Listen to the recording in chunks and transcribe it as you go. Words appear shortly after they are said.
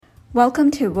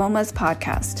Welcome to WOMA's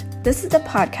podcast. This is the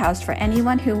podcast for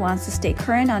anyone who wants to stay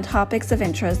current on topics of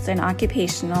interest in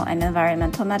occupational and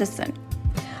environmental medicine.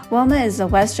 WOMA is the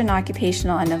Western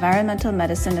Occupational and Environmental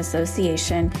Medicine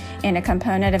Association and a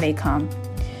component of ACOM.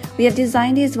 We have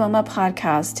designed these WOMA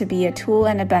podcasts to be a tool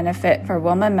and a benefit for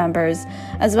WOMA members,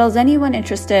 as well as anyone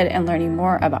interested in learning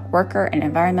more about worker and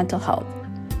environmental health.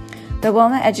 The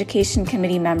WOMA Education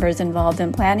Committee members involved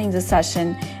in planning the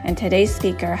session and today's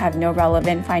speaker have no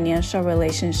relevant financial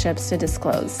relationships to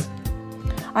disclose.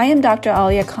 I am Dr.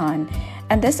 Alia Khan,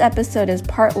 and this episode is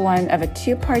part one of a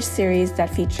two-part series that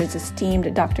features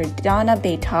esteemed Dr. Donna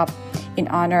Baytop in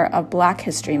honor of Black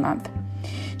History Month.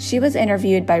 She was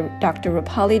interviewed by Dr.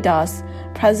 Rupali Das,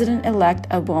 President-elect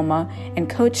of WOMA and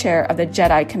co-chair of the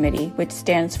JEDI Committee, which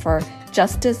stands for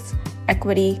Justice,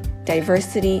 Equity,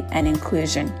 Diversity, and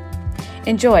Inclusion.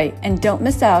 Enjoy, and don't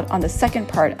miss out on the second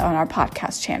part on our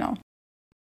podcast channel.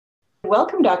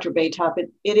 Welcome, Dr. Baytop.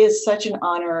 It is such an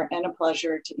honor and a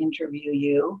pleasure to interview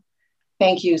you.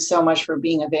 Thank you so much for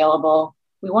being available.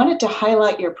 We wanted to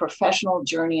highlight your professional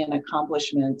journey and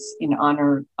accomplishments in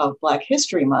honor of Black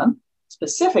History Month,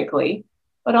 specifically,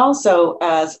 but also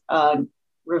as a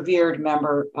revered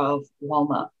member of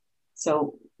WOMA.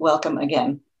 So welcome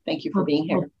again. Thank you for being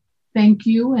here. Thank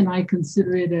you, and I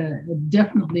consider it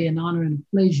definitely an honor and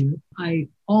a pleasure. I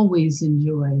always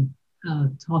enjoy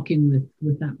talking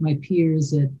with my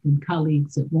peers and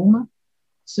colleagues at WOMA.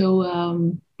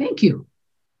 So thank you.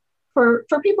 For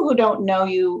people who don't know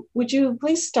you, would you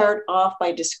please start off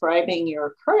by describing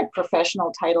your current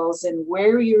professional titles and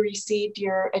where you received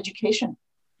your education?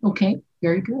 Okay,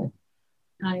 very good.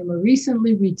 I am a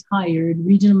recently retired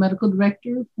regional medical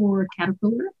director for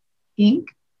Caterpillar, Inc.,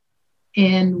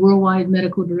 and worldwide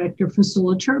medical director for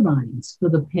Solar Turbines for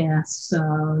the past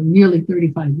nearly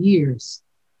 35 years.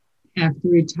 After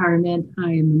retirement,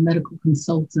 I am a medical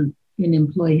consultant in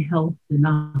employee health and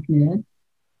ACMED,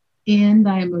 and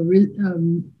I am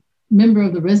a member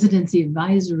of the Residency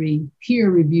Advisory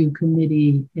Peer Review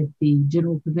Committee at the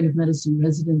General Preventive Medicine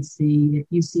Residency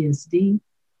at UCSD.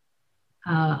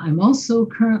 I'm also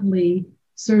currently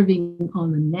serving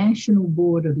on the National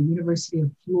Board of the University of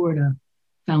Florida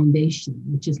Foundation,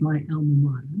 which is my alma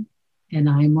mater, and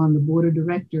I'm on the board of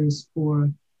directors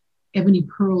for Ebony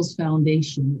Pearls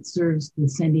Foundation that serves the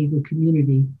San Diego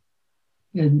community,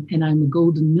 and I'm a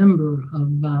golden member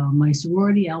of my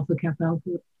sorority, Alpha Kappa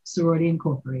Alpha Sorority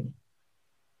Incorporated.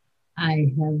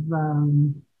 I have a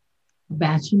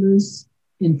bachelor's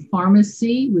in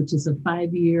pharmacy, which is a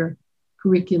 5-year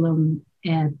curriculum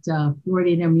at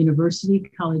Florida A&M University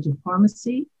College of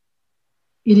Pharmacy.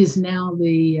 It is now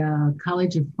the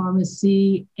College of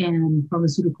Pharmacy and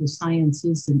Pharmaceutical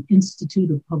Sciences and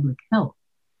Institute of Public Health.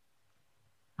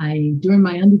 During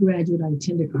my undergraduate, I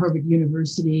attended Harvard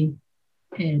University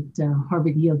at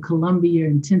Harvard-Yale Columbia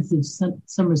Intensive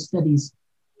Summer Studies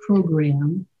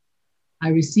program. I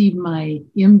received my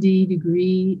MD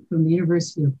degree from the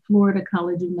University of Florida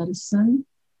College of Medicine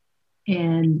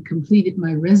and completed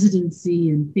my residency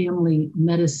in family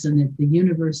medicine at the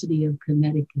University of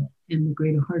Connecticut in the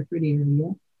greater Hartford area,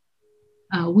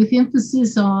 with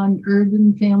emphasis on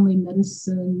urban family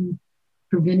medicine,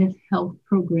 preventive health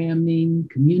programming,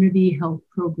 community health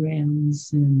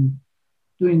programs, and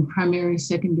doing primary,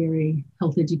 secondary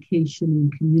health education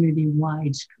and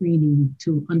community-wide screening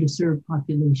to underserved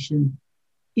population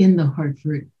in the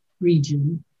Hartford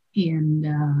region,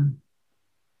 and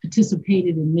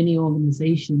participated in many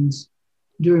organizations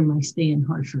during my stay in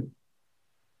Hartford.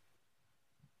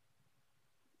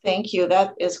 Thank you.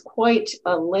 That is quite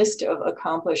a list of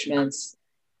accomplishments.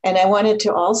 And I wanted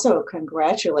to also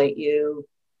congratulate you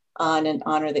on an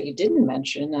honor that you didn't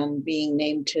mention, on being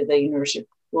named to the University of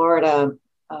Florida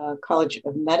College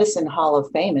of Medicine Hall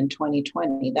of Fame in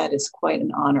 2020. That is quite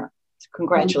an honor.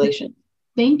 Congratulations.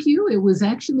 Thank you. It was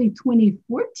actually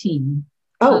 2014.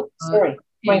 Oh, sorry,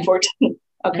 2014.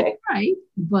 Okay. That's right.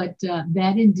 But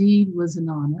that indeed was an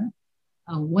honor.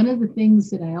 One of the things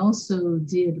that I also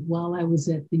did while I was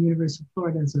at the University of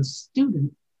Florida as a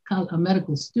student, a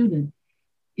medical student,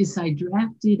 is I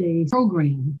drafted a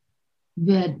program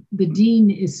that the dean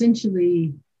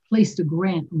essentially placed a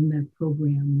grant on that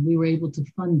program. We were able to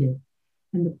fund it.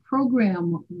 And the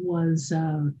program was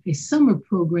a summer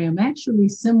program, actually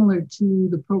similar to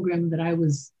the program that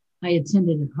I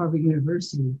attended at Harvard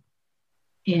University.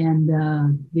 And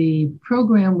the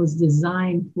program was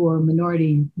designed for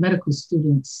minority medical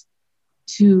students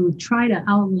to try to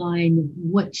outline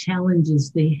what challenges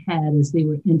they had as they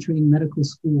were entering medical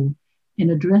school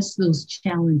and address those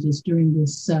challenges during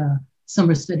this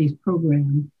summer studies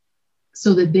program.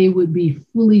 so that they would be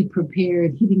fully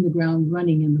prepared, hitting the ground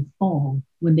running in the fall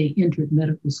when they entered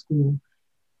medical school.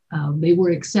 They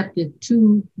were accepted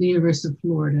to the University of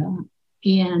Florida,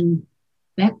 and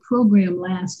that program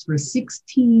lasts for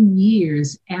 16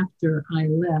 years after I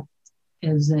left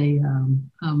as a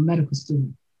medical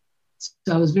student.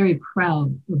 So I was very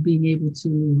proud of being able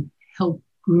to help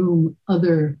groom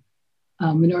other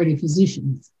minority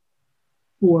physicians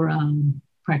for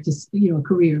practice, a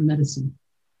career in medicine.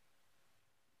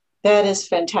 That is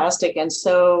fantastic and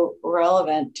so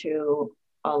relevant to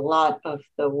a lot of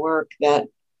the work that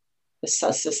the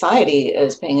society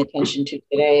is paying attention to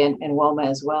today, and WOMA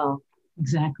as well.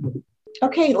 Exactly.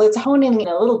 Okay, let's hone in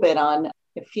a little bit on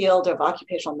the field of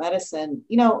occupational medicine.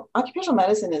 Occupational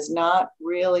medicine is not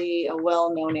really a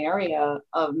well-known area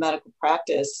of medical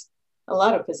practice. A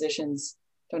lot of physicians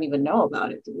don't even know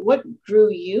about it. What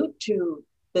drew you to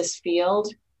this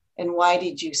field, and why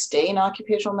did you stay in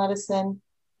occupational medicine?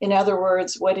 In other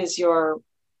words, what is your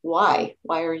why?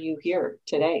 Why are you here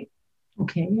today?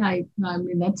 Okay, I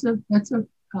mean that's a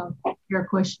fair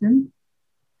question.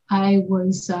 I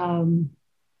was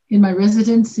in my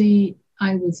residency.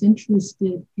 I was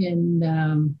interested in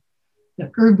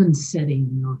the urban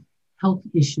setting of health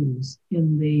issues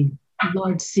in the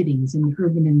large cities, in the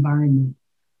urban environment.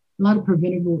 A lot of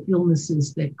preventable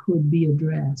illnesses that could be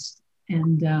addressed,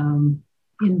 and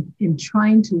in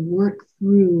trying to work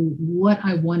through what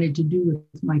I wanted to do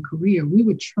with my career, we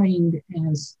were trained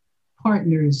as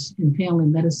partners in family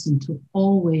medicine to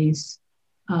always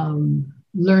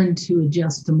learn to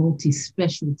adjust to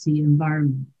multi-specialty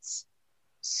environments.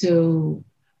 So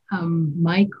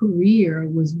my career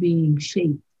was being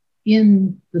shaped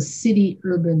in the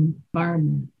city-urban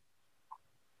environment.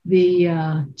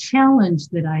 The challenge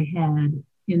that I had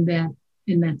in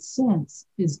that sense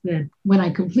is that when I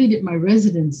completed my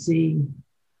residency,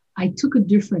 I took a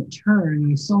different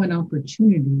turn. I saw an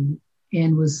opportunity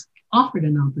and was offered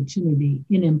an opportunity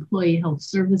in employee health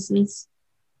services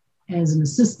as an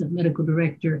assistant medical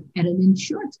director at an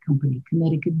insurance company,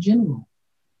 Connecticut General.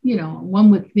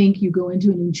 One would think you go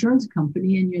into an insurance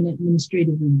company and you're in an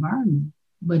administrative environment,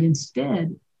 but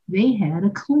instead they had a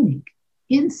clinic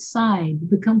inside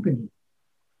the company,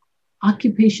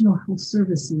 occupational health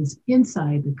services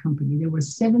inside the company. There were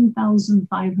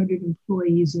 7,500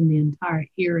 employees in the entire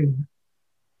area,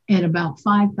 and about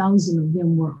 5,000 of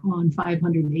them were on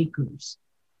 500 acres.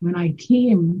 When I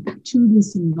came to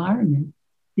this environment,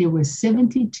 there were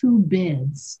 72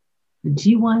 beds, the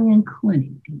GYN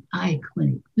clinic, an eye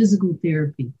clinic, physical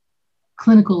therapy,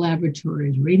 clinical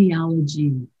laboratories,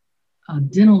 radiology,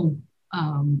 dental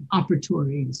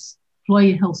operatories,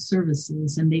 employee health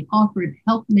services, and they offered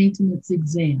health maintenance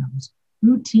exams,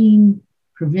 routine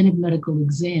preventive medical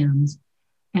exams.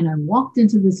 And I walked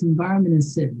into this environment and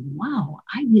said, wow,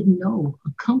 I didn't know a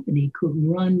company could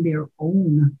run their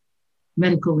own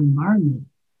medical environment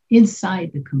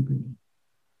inside the company.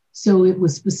 So it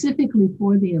was specifically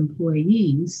for the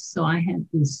employees. So I had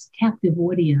this captive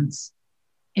audience.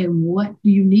 And what do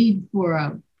you need for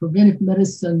a preventive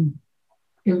medicine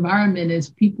environment is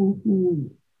people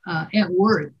who at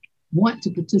work want to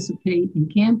participate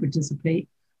and can participate.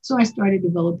 So I started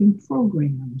developing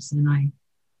programs, and I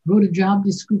wrote a job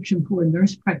description for a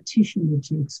nurse practitioner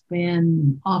to expand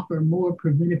and offer more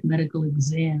preventive medical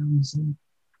exams. And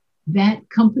that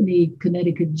company,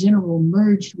 Connecticut General,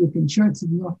 merged with Insurance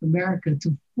of North America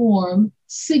to form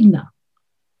Cigna.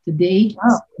 Today,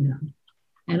 Cigna.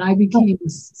 And I became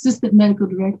assistant medical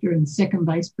director and second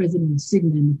vice president of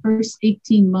Cigna in the first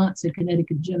 18 months at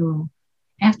Connecticut General.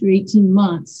 After 18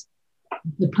 months,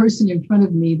 the person in front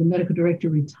of me, the medical director,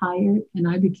 retired, and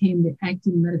I became the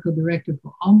acting medical director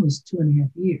for almost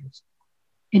 2.5 years.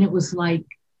 And it was like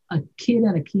a kid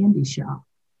at a candy shop.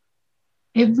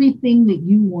 Everything that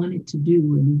you wanted to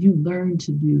do and you learned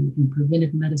to do in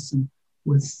preventive medicine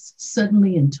was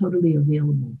suddenly and totally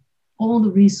available. All the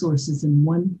resources in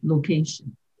one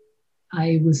location.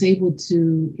 I was able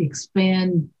to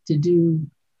expand to do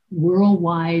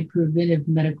worldwide preventive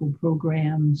medical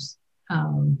programs,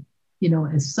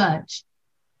 as such.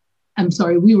 I'm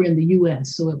sorry, we were in the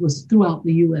US, so it was throughout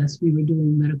the US we were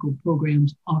doing medical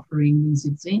programs offering these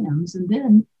exams. And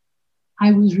then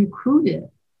I was recruited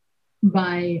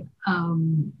by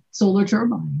Solar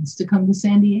Turbines to come to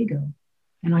San Diego.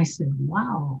 And I said,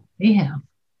 wow, they have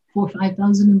 4,000 or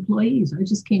 5,000 employees. I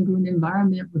just came to an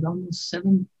environment with almost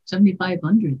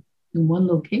 7,500 in one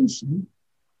location.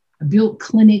 I built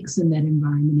clinics in that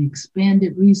environment,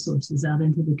 expanded resources out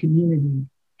into the community.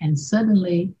 And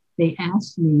suddenly they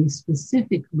asked me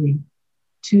specifically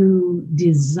to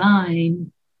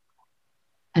design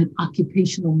an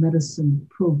occupational medicine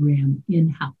program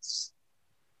in-house.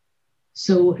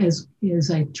 So as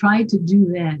I tried to do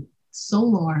that,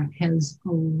 Solar has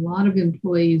a lot of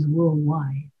employees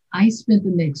worldwide. I spent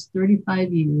the next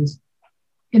 35 years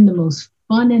in the most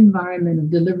fun environment of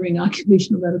delivering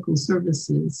occupational medical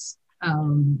services,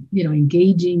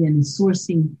 engaging and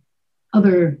sourcing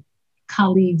other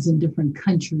colleagues in different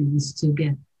countries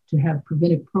to have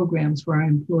preventive programs for our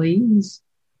employees.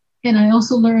 And I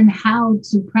also learned how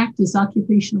to practice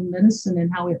occupational medicine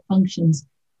and how it functions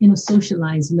in a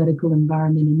socialized medical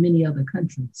environment in many other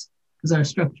countries, because our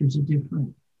structures are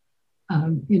different.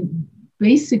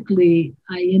 Basically,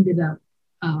 I ended up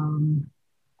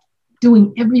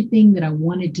doing everything that I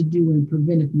wanted to do in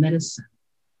preventive medicine.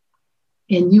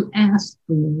 And you asked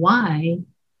why,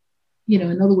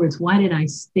 in other words, why did I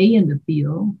stay in the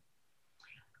field?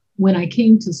 When I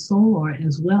came to Solar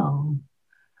as well,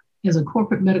 as a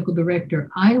corporate medical director,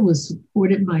 I was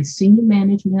supported by senior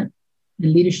management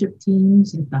and leadership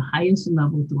teams at the highest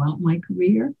level throughout my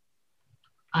career.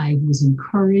 I was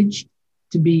encouraged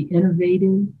to be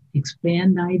innovative,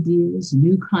 expand ideas,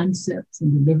 new concepts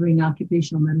in delivering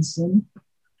occupational medicine,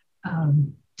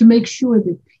 to make sure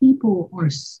that people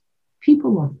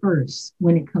are first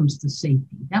when it comes to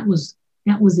safety. That was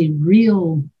a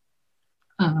real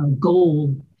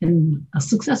goal, and a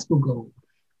successful goal.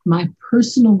 My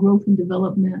personal growth and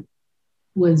development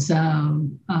was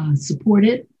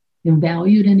supported and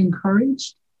valued and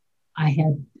encouraged. I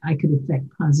could affect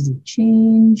positive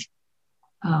change.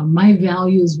 My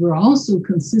values were also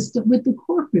consistent with the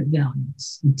corporate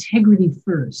values: integrity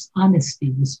first,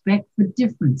 honesty, respect for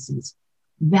differences,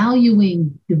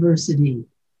 valuing diversity.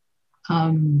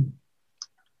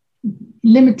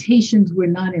 Limitations were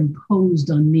not imposed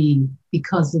on me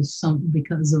because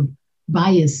of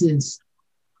biases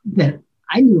that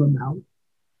I knew about.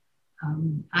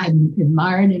 I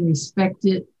admired and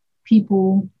respected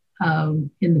people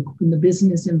in the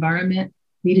business environment,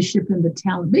 leadership and the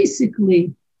talent,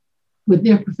 basically with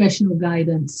their professional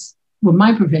guidance, with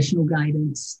my professional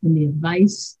guidance and the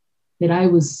advice that I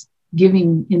was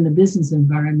giving in the business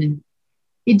environment.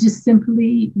 It just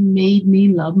simply made me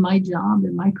love my job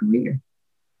and my career.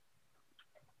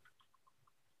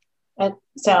 That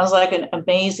sounds like an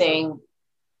amazing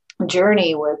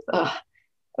journey with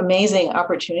amazing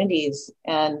opportunities.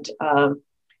 And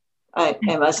I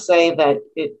must say that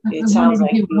it sounds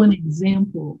like one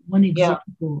example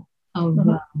of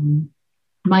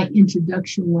my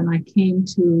introduction when I came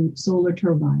to Solar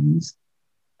Turbines.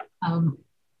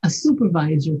 A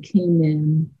supervisor came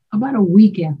in about a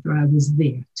week after I was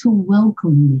there to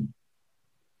welcome me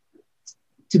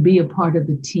to be a part of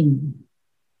the team.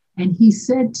 And he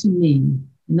said to me,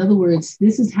 in other words,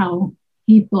 this is how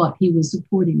he thought he was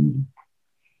supporting me.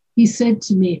 He said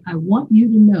to me, I want you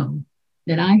to know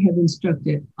that I have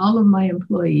instructed all of my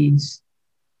employees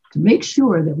to make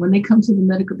sure that when they come to the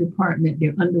medical department,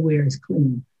 their underwear is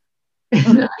clean.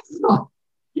 And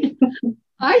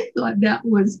I thought that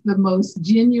was the most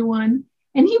genuine,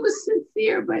 and he was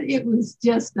sincere, but it was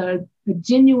just a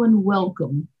genuine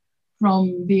welcome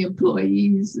from the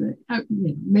employees.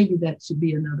 Maybe that should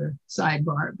be another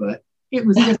sidebar, but it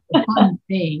was just a fun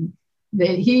thing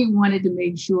that he wanted to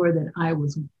make sure that I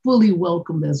was fully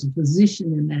welcomed as a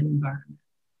physician in that environment.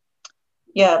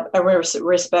 Yeah, I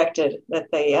respected that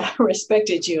they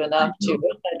respected you enough to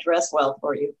dress well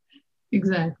for you.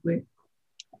 Exactly.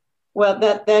 Well,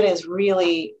 that is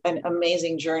really an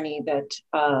amazing journey that,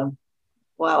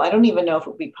 wow, I don't even know if it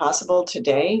would be possible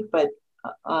today, but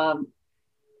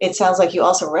it sounds like you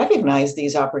also recognize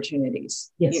these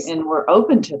opportunities. Yes. And were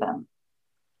open to them.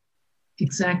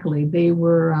 Exactly. They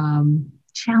were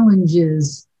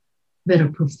challenges that a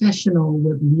professional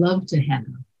would love to have.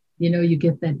 You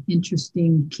get that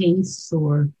interesting case,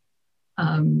 or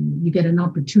you get an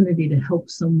opportunity to help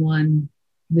someone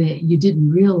that you didn't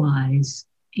realize,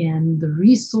 and the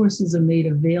resources are made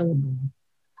available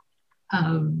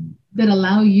that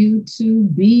allow you to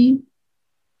be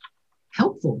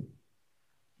helpful.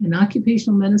 And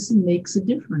occupational medicine makes a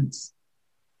difference.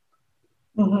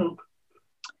 Mm-hmm.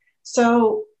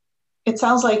 So it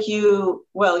sounds like you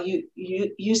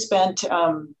spent,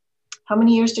 how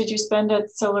many years did you spend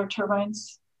at Solar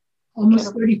Turbines?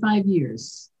 Almost 35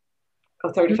 years.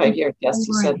 Oh, 35 years. Yes,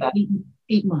 you said that.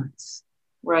 8 months.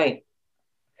 Right.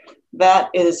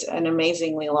 That is an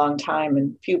amazingly long time,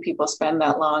 and few people spend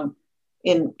that long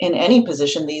in any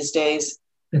position these days.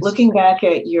 That's Looking back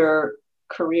at your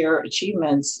career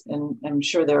achievements, and I'm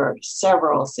sure there are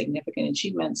several significant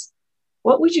achievements,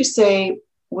 what would you say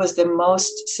was the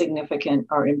most significant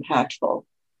or impactful?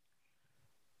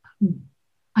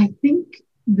 I think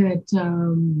that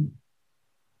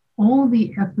all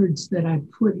the efforts that I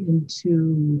put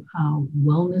into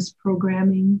wellness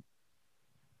programming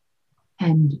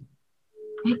and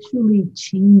actually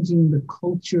changing the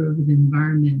culture of the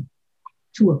environment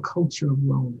to a culture of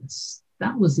wellness.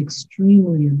 That was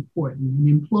extremely important. And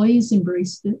employees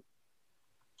embraced it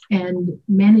and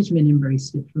management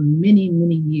embraced it for many,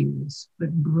 many years.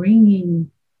 But bringing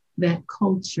that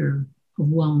culture of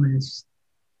wellness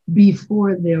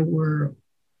before there were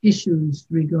issues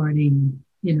regarding,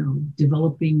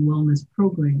 developing wellness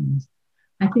programs,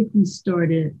 I think we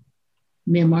started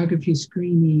mammography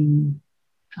screening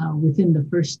within the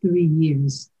first 3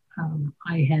 years.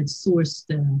 I had sourced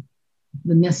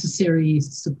the necessary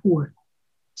support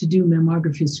to do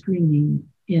mammography screening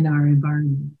in our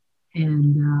environment.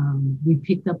 And we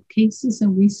picked up cases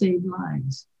and we saved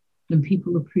lives, and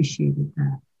people appreciated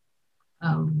that.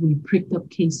 We picked up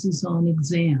cases on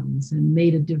exams and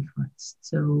made a difference.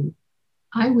 So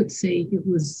I would say it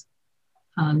was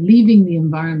leaving the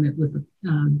environment with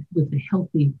a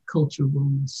healthy culture of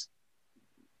wellness.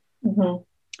 Mm-hmm.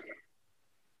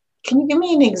 Can you give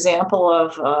me an example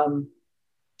of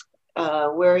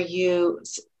where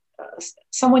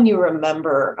someone you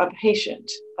remember, a patient,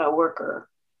 a worker,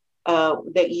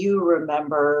 that you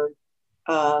remember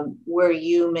where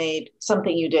you made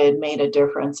something you did made a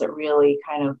difference that really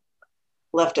kind of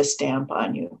left a stamp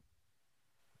on you?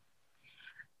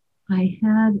 I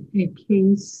had a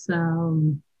case,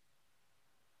 an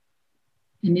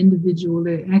individual,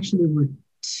 there actually were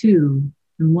two,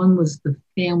 and one was the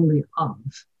family of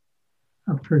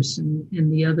a person, and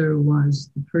the other was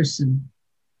the person.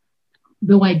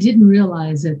 Though I didn't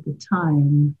realize at the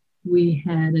time, we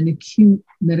had an acute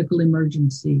medical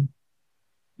emergency.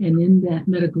 And in that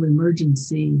medical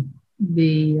emergency,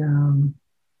 we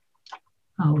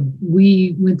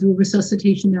went through a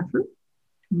resuscitation effort.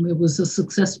 It was a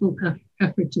successful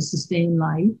effort to sustain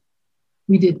life.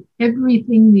 We did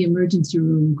everything the emergency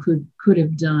room could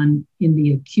have done in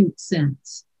the acute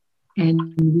sense.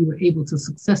 And we were able to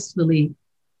successfully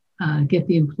get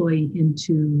the employee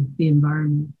into the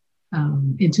environment,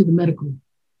 into the medical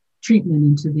treatment,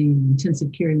 into the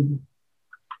intensive care unit.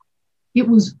 It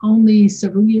was only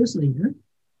several years later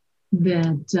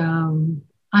that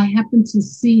I happened to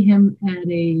see him at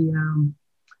a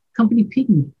company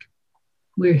picnic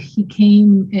where he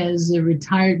came as a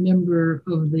retired member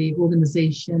of the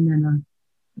organization and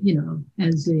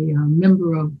as a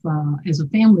member of, as a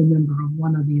family member of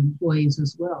one of the employees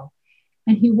as well.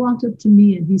 And he walked up to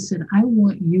me and he said, "I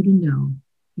want you to know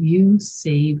you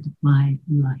saved my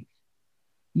life.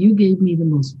 You gave me the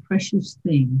most precious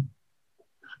thing.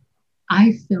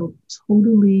 I felt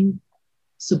totally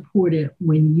supported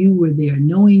when you were there,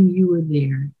 knowing you were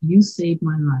there. You saved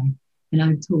my life. And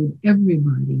I've told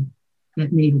everybody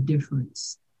that made a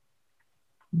difference."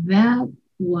 That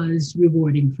was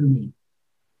rewarding for me.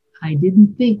 I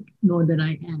didn't think, nor did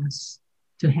I ask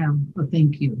to have a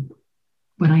thank you,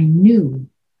 but I knew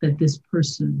that this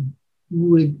person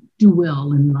would do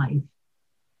well in life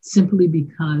simply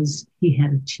because he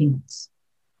had a chance.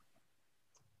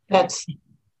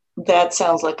 That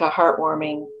sounds like a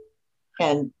heartwarming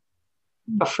and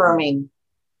affirming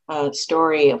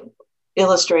story of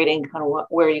illustrating kind of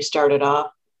where you started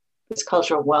off, this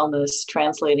culture of wellness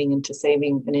translating into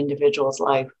saving an individual's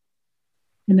life.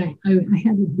 And I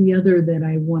had the other that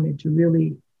I wanted to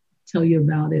really tell you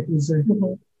about. It was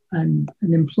an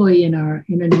employee in our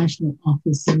international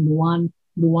office in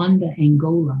Luanda,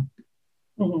 Angola.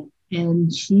 Mm-hmm.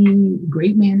 And she,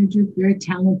 great manager, very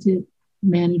talented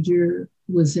manager,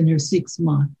 was in her 6th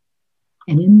month.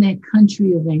 And in that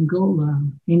country of Angola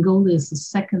is the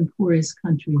second poorest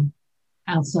country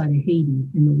outside of Haiti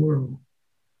in the world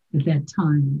at that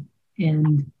time.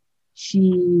 And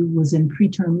she was in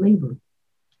preterm labor.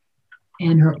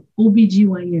 And her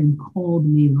OBGYN called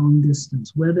me long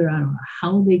distance, I don't know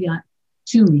how they got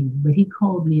to me, but he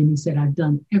called me and he said, "I've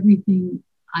done everything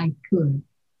I could,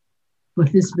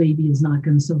 but this baby is not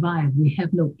going to survive. We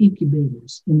have no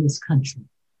incubators in this country."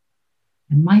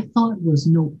 And my thought was,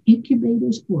 no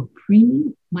incubators for a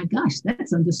preemie? My gosh,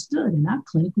 that's understood in our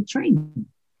clinical training.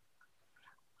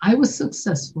 I was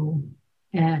successful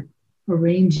at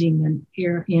arranging an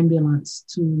air ambulance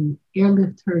to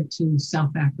airlift her to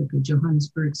South Africa,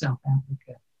 Johannesburg, South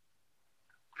Africa.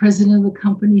 President of the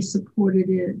company supported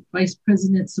it, vice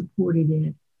president supported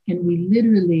it, and we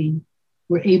literally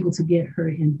were able to get her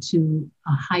into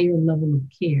a higher level of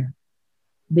care.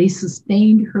 They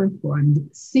sustained her for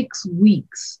 6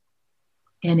 weeks,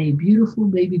 and a beautiful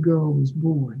baby girl was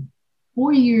born.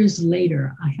 4 years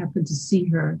later, I happened to see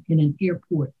her in an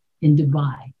airport in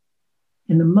Dubai.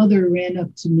 And the mother ran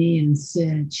up to me and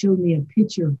showed me a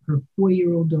picture of her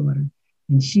 4-year-old daughter.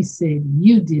 And she said,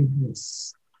 "You did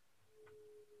this."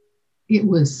 It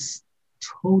was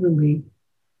totally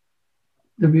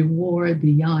the reward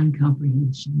beyond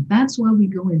comprehension. That's why we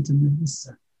go into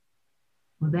medicine,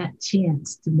 for that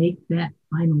chance to make that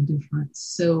final difference.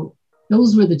 So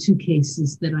those were the two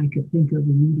cases that I could think of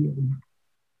immediately.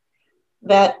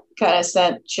 That kind of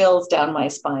sent chills down my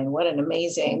spine. What an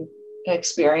amazing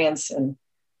experience and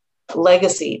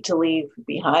legacy to leave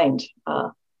behind,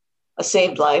 a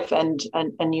saved life and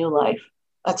a new life.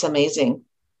 That's amazing.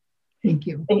 Thank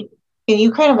you. And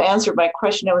you kind of answered my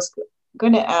question. I was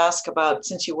going to ask about,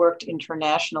 since you worked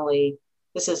internationally,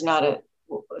 this is not a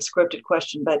scripted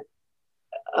question, but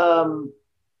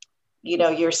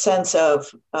your sense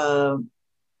of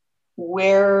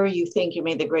where you think you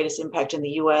made the greatest impact in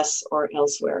the US or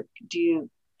elsewhere. Do you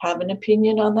have an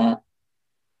opinion on that?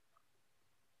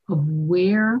 Of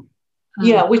where?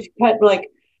 Yeah, which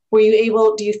were you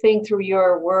able, do you think through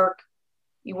your work,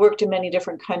 you worked in many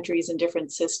different countries and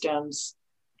different systems,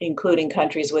 including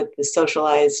countries with the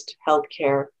socialized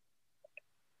healthcare.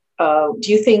 Do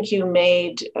you think you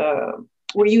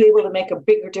were you able to make a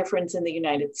bigger difference in the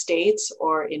United States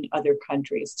or in other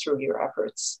countries through your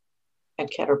efforts at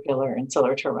Caterpillar and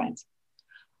Solar Turbines?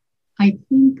 I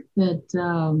think that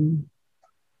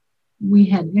we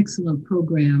had excellent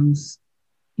programs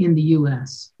in the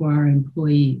US for our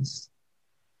employees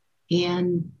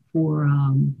and for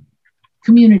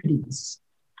communities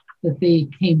that they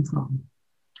came from.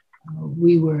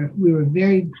 We were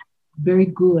very, very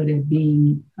good at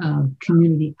being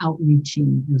community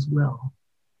outreaching as well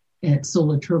at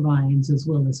Solar Turbines as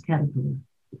well as Caterpillar.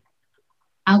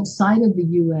 Outside of the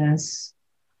US,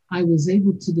 I was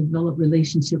able to develop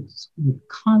relationships with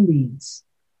colleagues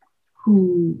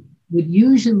who would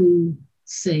usually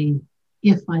say,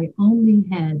 if I only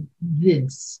had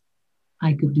this,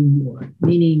 I could do more.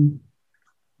 Meaning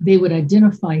they would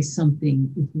identify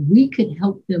something. If we could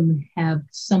help them have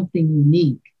something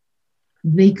unique,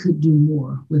 they could do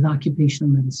more with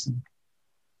occupational medicine.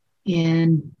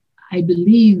 And I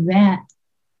believe that,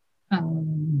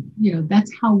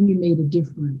 that's how we made a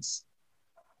difference.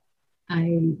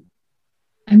 I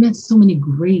met so many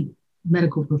great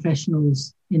medical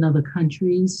professionals in other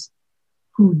countries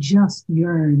who just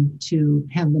yearn to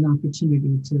have an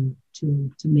opportunity to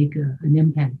make an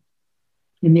impact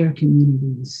in their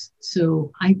communities.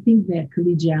 So I think that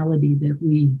collegiality that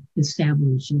we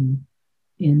establish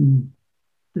in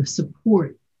the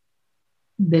support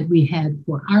that we had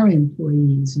for our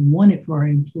employees and wanted for our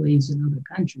employees in other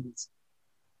countries,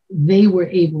 they were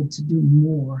able to do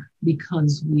more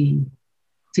because we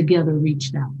together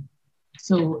reached out.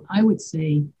 So I would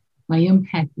say my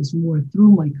impact was more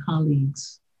through my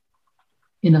colleagues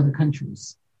in other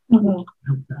countries. Mm-hmm.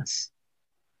 Helped us.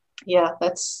 Yeah,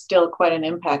 that's still quite an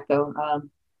impact, though.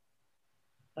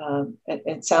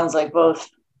 It sounds like both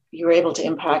you were able to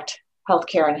impact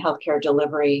healthcare and healthcare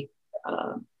delivery,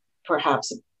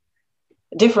 perhaps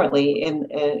differently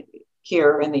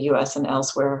here in the U.S. and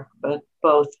elsewhere, but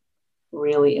both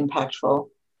really impactful.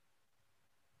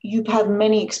 You've had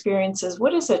many experiences.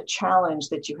 What is a challenge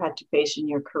that you had to face in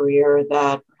your career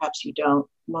that perhaps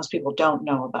most people don't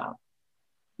know about?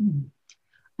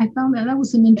 I found that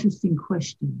was an interesting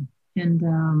question.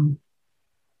 And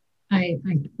I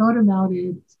thought about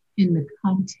it in the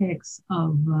context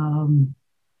of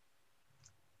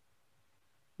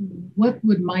what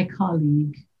would my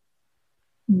colleague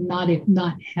not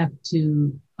have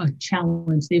to, a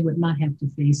challenge they would not have to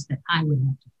face that I would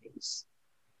have to face.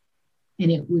 And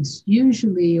it was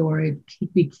usually, or it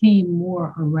became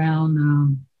more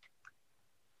around,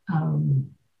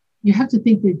 you have to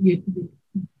think that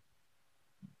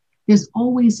there's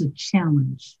always a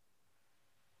challenge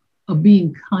of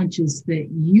being conscious that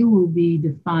you will be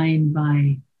defined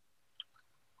by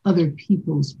other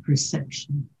people's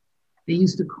perception. They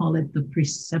used to call it the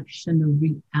perception of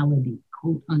reality,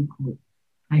 quote unquote.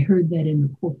 I heard that in the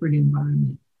corporate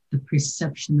environment, the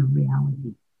perception of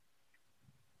reality.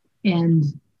 And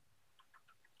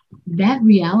that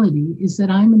reality is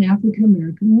that I'm an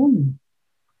African-American woman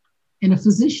and a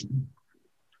physician.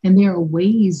 And there are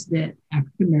ways that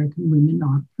African-American women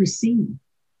are perceived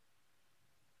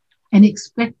and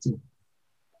expected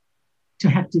to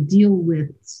have to deal with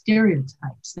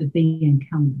stereotypes that they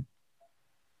encounter.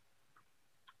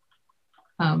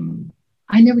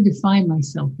 I never defined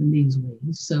myself in these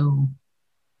ways. So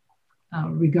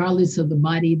regardless of the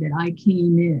body that I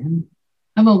came in,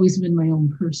 I've always been my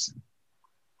own person.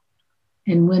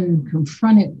 And when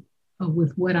confronted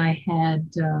with what I had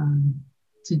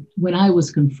when I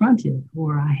was confronted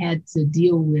or I had to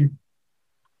deal with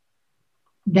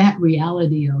that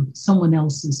reality of someone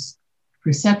else's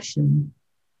perception,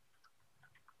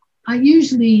 I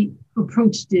usually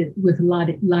approached it with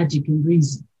logic and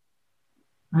reason.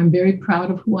 I'm very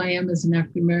proud of who I am as an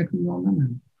African-American woman.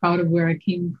 I'm proud of where I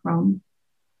came from.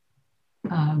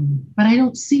 But I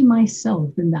don't see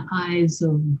myself in the eyes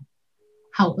of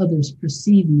how others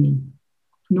perceive me,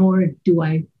 nor do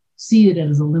I see it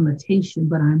as a limitation,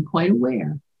 but I'm quite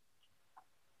aware.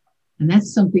 And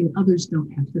that's something others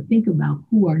don't have to think about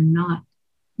who are not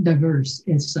diverse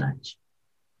as such.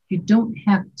 You don't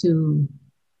have to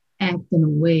act in a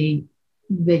way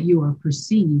that you are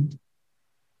perceived.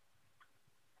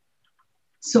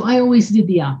 So I always did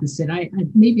the opposite.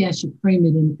 Maybe I should frame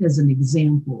it as an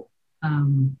example,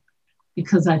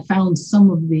 because I found some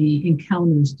of the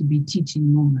encounters to be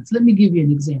teaching moments. Let me give you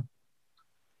an example.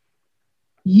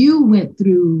 You went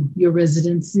through your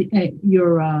residency at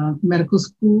your medical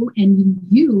school, and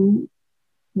you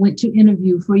went to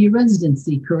interview for your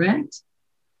residency, correct?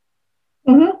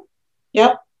 Mm-hmm.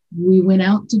 Yep. We went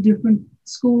out to different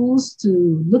schools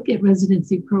to look at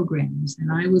residency programs,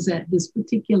 and I was at this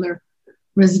particular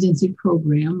residency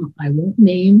program. I won't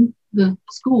name the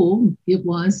school. It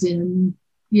was in,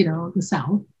 the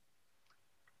South.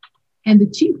 And the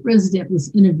chief resident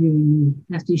was interviewing me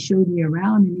after he showed me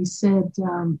around, and he said,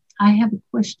 I have a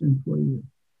question for you.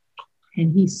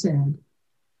 And he said,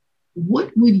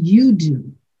 what would you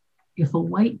do if a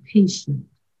white patient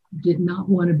did not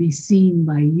want to be seen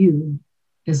by you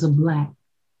as a Black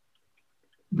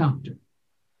doctor?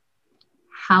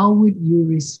 How would you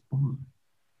respond?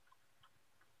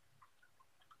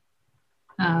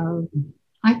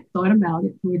 I thought about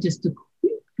it for just a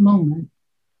quick moment,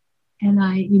 and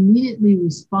I immediately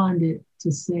responded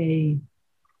to say,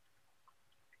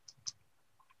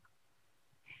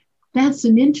 that's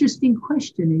an interesting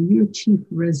question, and you're chief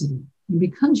resident. And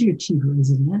because you're chief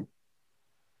resident,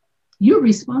 you're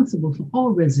responsible for all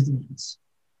residents.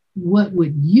 What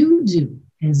would you do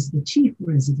as the chief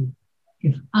resident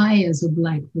if I, as a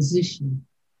Black physician,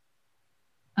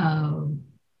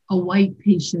 a white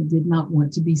patient did not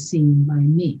want to be seen by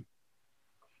me?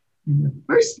 And the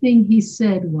first thing he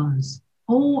said was,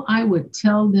 oh, I would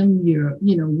tell them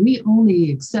we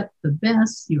only accept the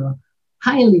best. You're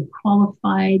highly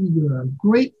qualified. You're a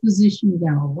great physician. You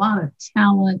got a lot of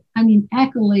talent. I mean,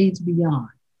 accolades beyond.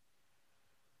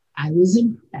 I was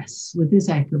impressed with his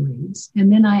accolades.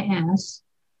 And then I asked,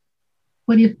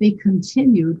 but if they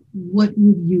continued, what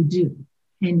would you do?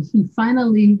 And he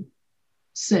finally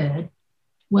said,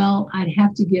 well, I'd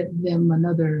have to get them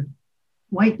another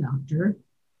white doctor,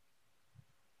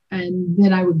 and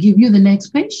then I would give you the next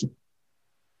patient.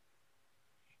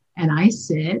 And I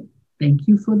said, thank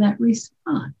you for that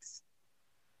response.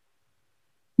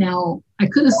 Now, I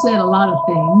could have said a lot of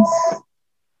things.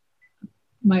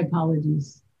 My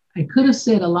apologies. I could have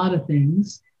said a lot of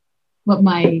things, but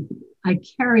I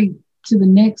carried to the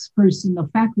next person, the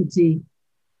faculty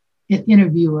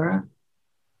interviewer.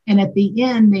 And at the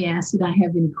end, they asked, did I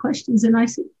have any questions? And I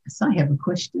said, yes, I have a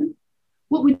question.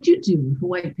 What would you do if a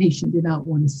white patient did not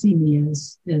want to see me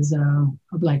as a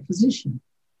Black physician?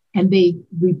 And they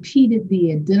repeated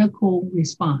the identical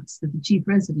response that the chief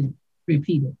resident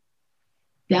repeated,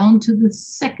 down to the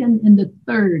second and the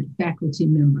third faculty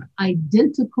member,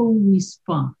 identical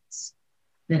response,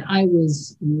 that I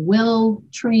was well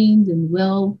trained and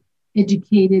well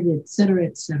educated, et cetera,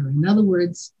 et cetera. In other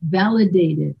words,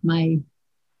 validated my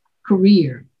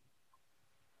career.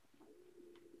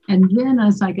 And then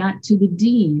as I got to the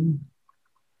dean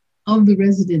of the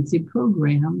residency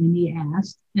program, and he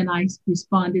asked, and I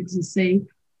responded to say,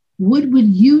 what would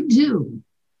you do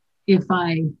if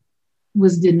I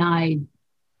was denied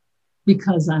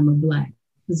because I'm a Black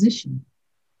physician?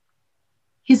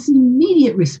 His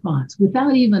immediate response,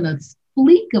 without even a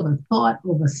fleek of a thought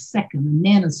of a second, a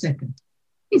nanosecond,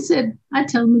 he said, I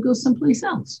tell him to go someplace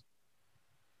else.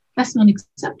 That's not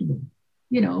acceptable.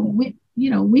 We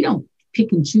don't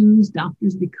pick and choose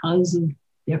doctors because of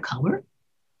their color.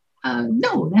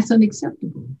 No, that's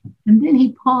unacceptable. And then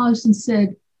he paused and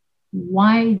said,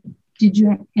 why did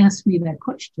you ask me that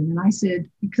question? And I said,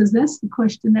 because that's the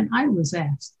question that I was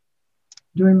asked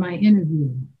during my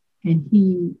interview. And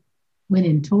he went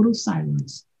in total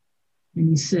silence. And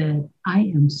he said, I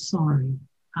am sorry.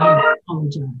 I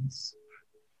apologize.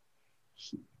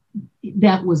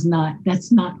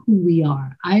 That's not who we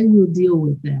are. I will deal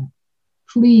with that.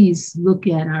 Please look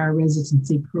at our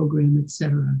residency program, et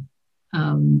cetera.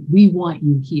 We want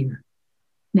you here.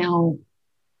 Now,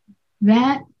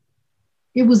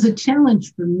 it was a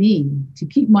challenge for me to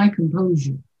keep my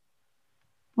composure,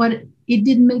 but it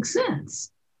didn't make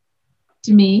sense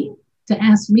to me to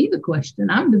ask me the question.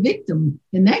 I'm the victim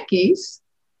in that case,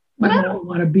 but I don't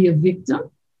want to be a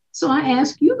victim. So I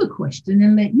ask you the question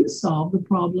and let you solve the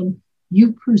problem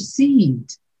you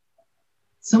perceived.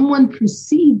 Someone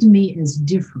perceived me as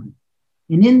different.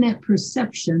 And in that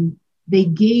perception, they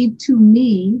gave to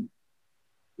me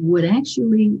what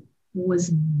actually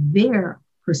was their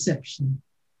perception.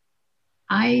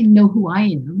 I know who I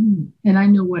am and I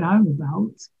know what I'm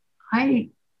about. I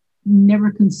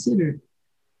never considered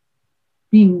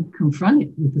being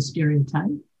confronted with a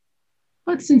stereotype.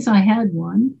 But since I had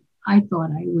one, I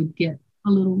thought I would get a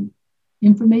little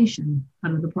information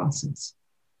out of the process.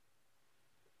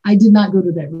 I did not go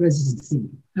to that residency.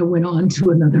 I went on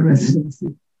to another residency.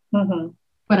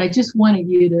 But I just wanted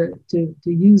you to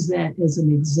use that as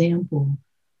an example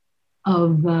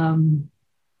of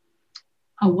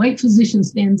a white physician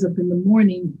stands up in the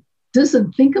morning,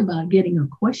 doesn't think about getting a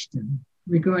question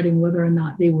regarding whether or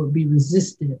not they will be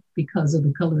resisted because of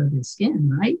the color of their skin,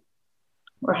 right?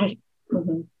 Right.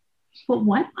 But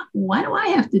why do I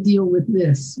have to deal with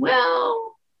this?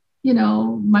 Well, you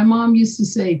know, my mom used to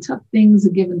say, tough things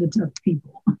are given to tough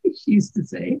people. She used to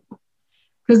say,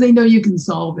 because they know you can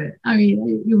solve it. I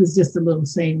mean, it was just a little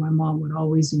saying my mom would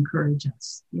always encourage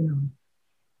us, you know.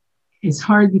 It's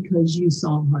hard because you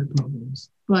solve hard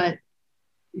problems. But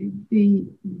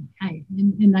I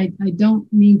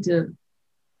don't mean to,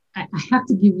 I have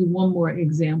to give you one more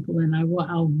example and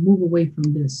I'll move away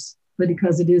from this, but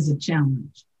because it is a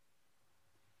challenge.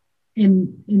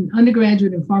 In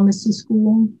undergraduate and pharmacy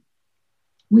school,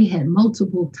 we had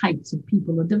multiple types of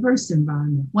people, a diverse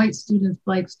environment, white students,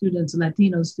 Black students,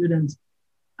 Latino students.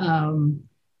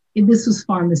 This was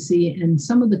pharmacy, and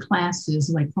some of the classes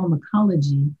like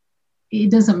pharmacology, it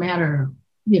doesn't matter,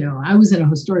 you know, I was in a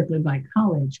historically Black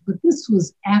college, but this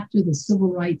was after the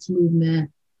civil rights movement.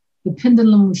 The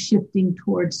pendulum was shifting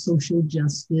towards social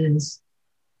justice.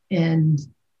 And,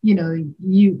 you know,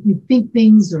 you think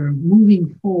things are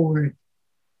moving forward,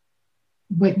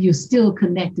 but you're still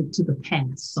connected to the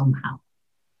past somehow.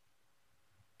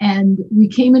 And we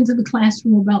came into the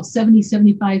classroom, about 70,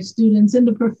 75 students, and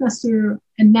the professor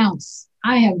announced,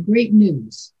 I have great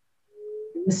news.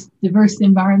 In this diverse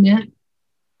environment,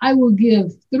 I will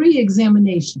give 3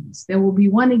 examinations. There will be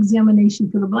 1 examination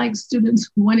for the Black students,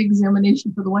 1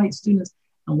 examination for the white students,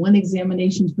 and 1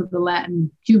 examination for the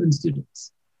Latin Cuban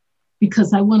students,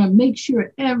 because I want to make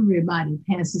sure everybody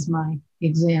passes my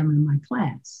exam in my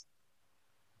class.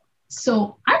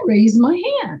 So I raised my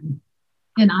hand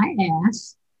and I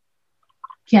asked,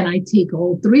 can I take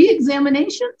all 3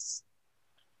 examinations?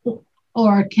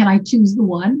 Or can I choose the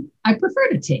one I prefer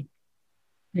to take?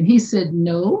 And he said,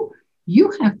 no,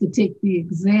 you have to take the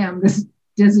exam that's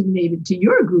designated to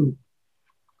your group.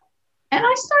 And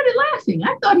I started laughing.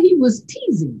 I thought he was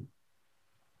teasing.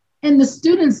 And the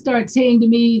students start saying to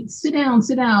me, sit down,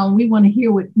 sit down. We want to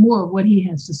hear more of what he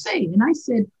has to say. And I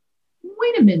said,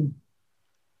 wait a minute.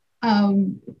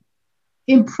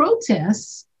 In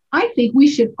protests, I think we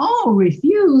should all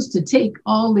refuse to take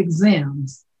all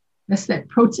exams. That's that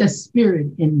protest spirit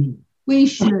in me. We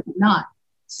should not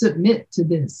submit to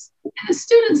this. And the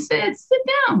students said, sit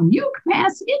down, you can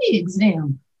pass any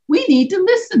exam. We need to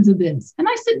listen to this. And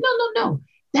I said, no,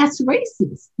 that's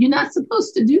racist. You're not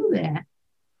supposed to do that.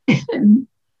 And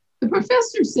the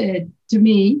professor said to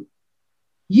me,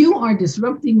 you are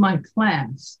disrupting my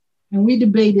class. And we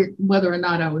debated whether or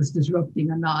not I was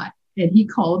disrupting or not. And he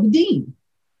called the dean.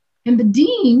 And the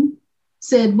dean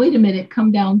said, wait a minute,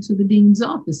 come down to the dean's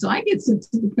office. So I get sent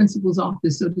to the principal's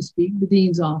office, so to speak, the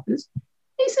dean's office.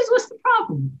 He says, what's the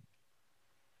problem?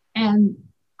 And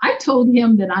I told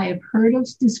him that I have heard of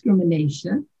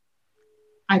discrimination.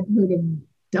 I've heard of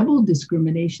double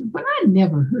discrimination, but I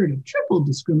never heard of triple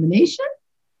discrimination.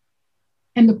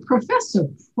 And the professor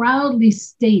proudly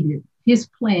stated his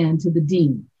plan to the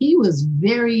dean. He was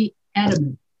very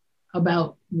adamant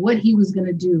about what he was going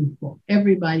to do for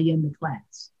everybody in the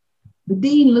class. The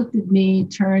dean looked at me,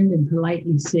 turned and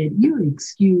politely said, you're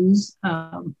excused.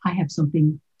 I have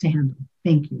something to handle.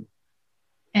 Thank you.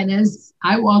 And as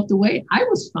I walked away, I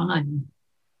was fine.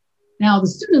 Now, the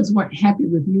students weren't happy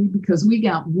with me because we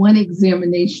got 1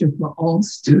 examination for all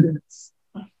students.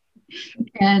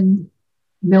 And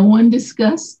no one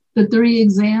discussed the 3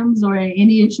 exams or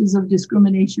any issues of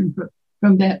discrimination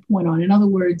from that point on. In other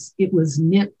words, it was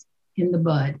nipped in the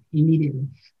bud immediately.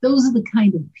 Those are the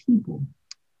kind of people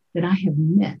that I have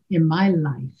met in my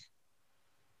life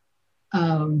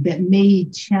that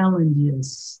made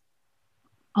challenges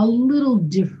a little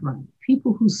different.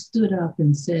 People who stood up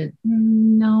and said,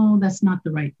 no, that's not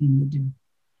the right thing to do.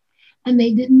 And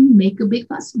they didn't make a big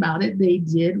fuss about it. They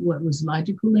did what was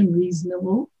logical and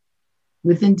reasonable.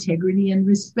 with integrity and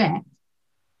respect.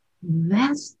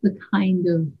 That's the kind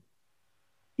of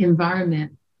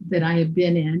environment that I have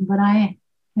been in, but I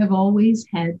have always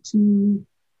had to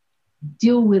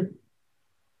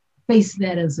face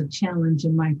that as a challenge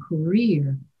in my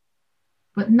career,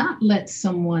 but not let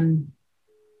someone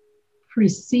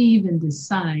perceive and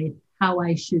decide how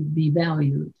I should be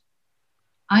valued.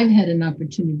 I've had an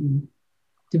opportunity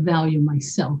to value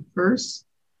myself first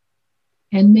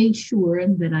and make sure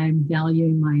that I'm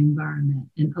valuing my environment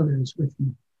and others with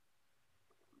me.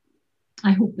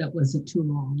 I hope that wasn't too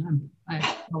long. I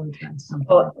apologize.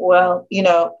 Well,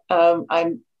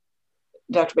 I'm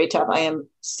Dr. Baytop. I am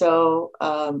so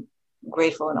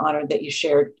grateful and honored that you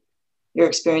shared your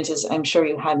experiences. I'm sure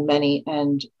you had many,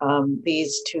 and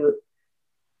these two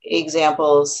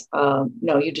examples,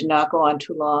 no, you did not go on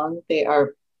too long. They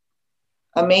are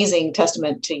amazing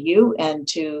testament to you and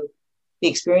to the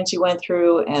experience you went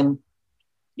through and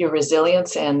your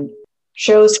resilience, and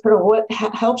shows sort of what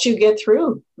helps you get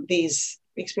through these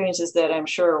experiences that I'm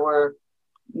sure were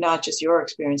not just your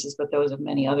experiences, but those of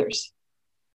many others.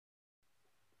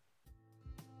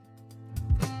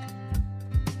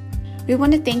 We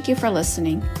want to thank you for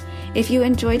listening. If you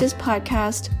enjoyed this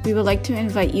podcast, we would like to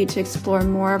invite you to explore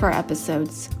more of our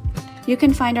episodes. You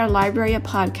can find our library of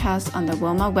podcasts on the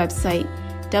WOMA website,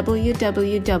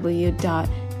 www.woema.org,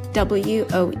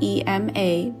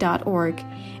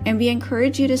 and we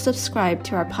encourage you to subscribe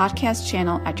to our podcast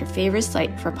channel at your favorite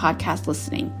site for podcast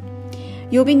listening.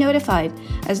 You'll be notified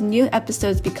as new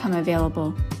episodes become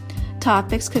available.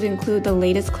 Topics could include the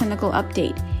latest clinical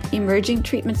update, emerging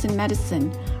treatments in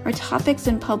medicine, or topics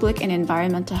in public and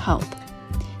environmental health.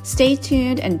 Stay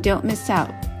tuned and don't miss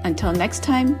out. Until next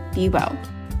time, be well.